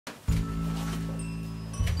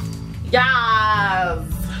Yes!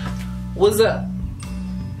 What's up?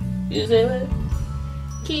 You say what?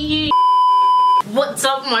 What's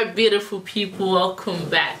up, my beautiful people? Welcome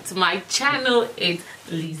back to my channel. It's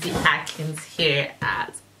Lizzie Atkins here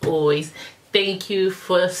as always. Thank you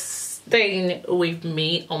for staying with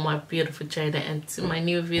me on my beautiful journey, and to my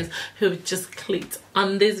new viewers who just clicked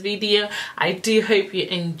on this video, I do hope you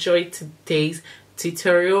enjoyed today's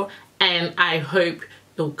tutorial, and I hope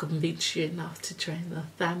it will convince you enough to join the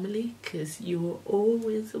family, because you are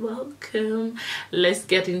always welcome. Let's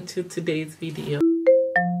get into today's video.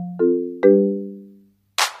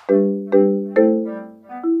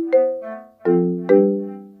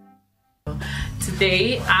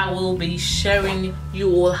 Today I will be showing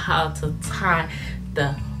you all how to tie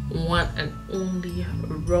the one and only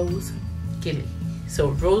rose gele. So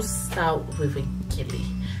rose style with a gele,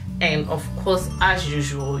 and of course, as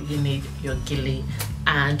usual, you need your gele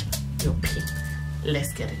and your pin.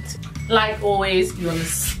 Let's get into it. Like always, you want to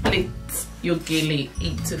split your gele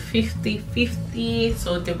into 50-50,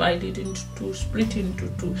 so divide it into two, split into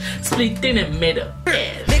two, split in the middle.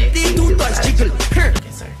 Okay,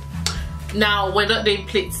 sorry. Now we're not doing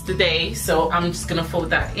pleats today, so I'm just gonna fold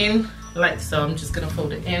that in like so. I'm just gonna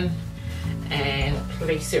fold it in and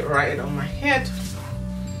place it right on my head.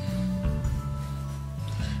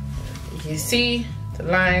 You see the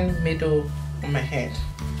line middle on my head,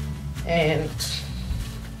 and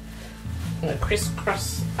I'm gonna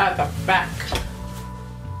crisscross at the back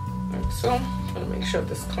like so. I'm gonna make sure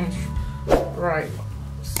this comes right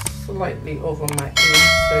slightly over my ear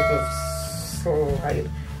so it doesn't slide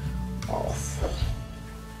off.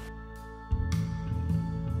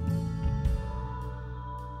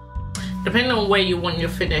 Depending on where you want your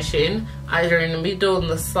finishing, either in the middle, on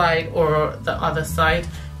the side, or the other side,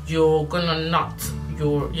 you're gonna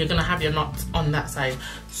have your knot on that side.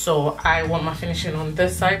 So I want my finishing on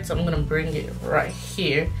this side, so I'm gonna bring it right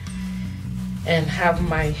here and have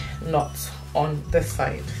my knot on this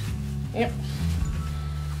side. Yep,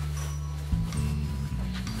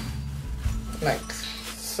 like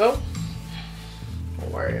so.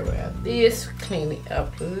 Don't worry about this. Clean it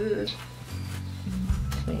up. Clean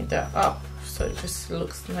that up so it just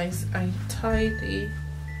looks nice and tidy.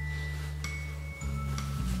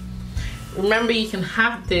 Remember, you can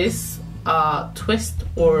have this twist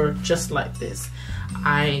or just like this.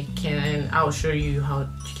 I'll show you how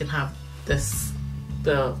you can have this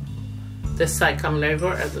side coming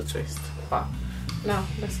over as a twist. But now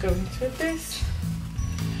let's go into this.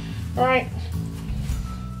 All right.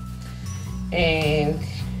 And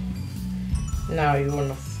now you want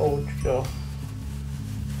to fold your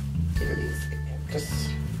gillies. Just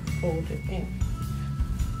fold it in.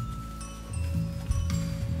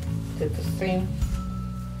 Do the same.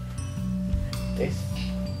 This.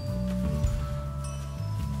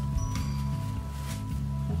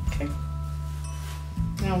 Okay.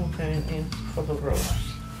 Now we're going in for the rose.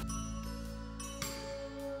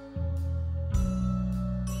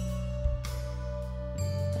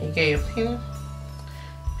 You get your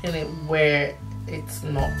pin it where it's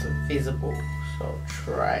not visible, so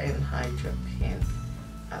try and hide your pin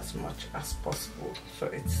as much as possible so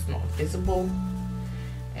it's not visible.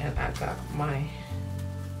 And I got my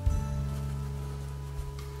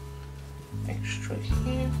extra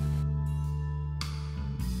here.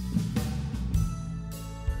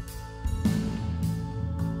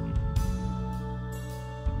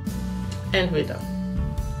 And we're done.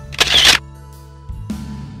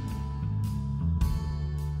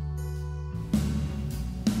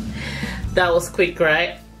 That was quick,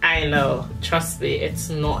 right? I know, trust me, it's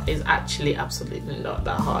actually absolutely not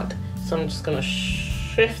that hard. So I'm just gonna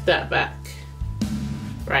shift that back.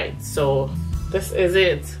 Right, so this is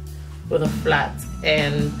it with a flat,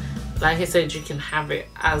 and like I said, you can have it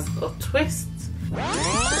as a twist.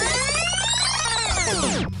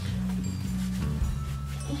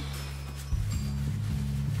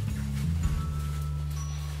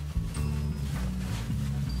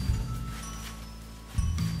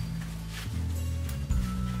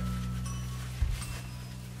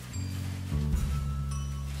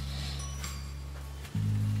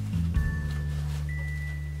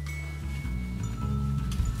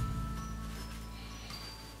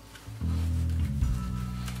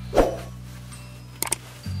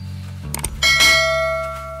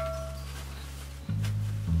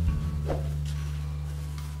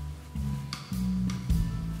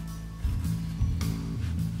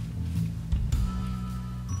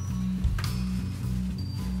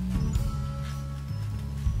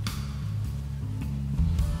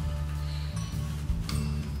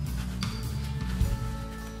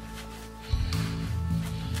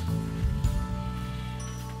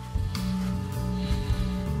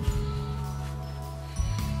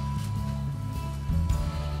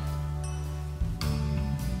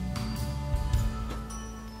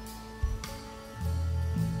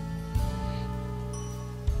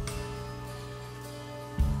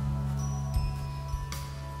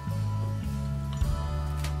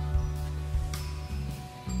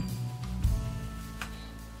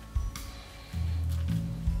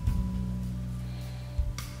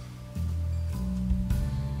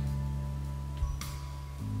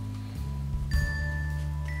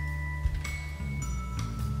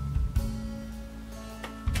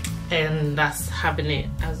 and that's having it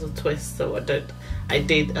as a twist. So I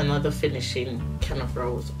did another finishing kind of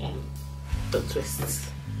rose on the twists.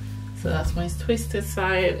 So that's my twisted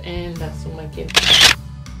side, and that's my Gele.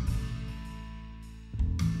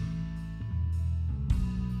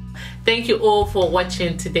 Thank you all for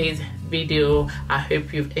watching today's video. I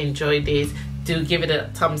hope you've enjoyed it. Do give it a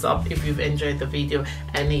thumbs up if you've enjoyed the video,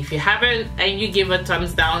 and if you haven't and you give a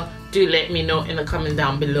thumbs down, do let me know in the comment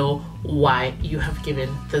down below why you have given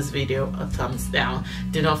this video a thumbs down.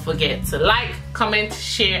 Do not forget to like, comment,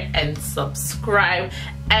 share and subscribe.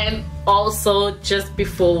 And also, just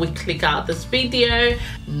before we click out this video,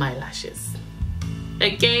 my lashes.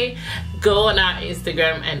 Okay, go on our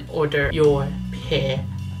Instagram and order your pair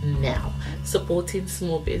now, supporting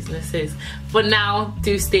small businesses. For now,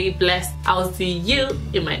 do stay blessed. I'll see you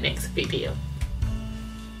in my next video.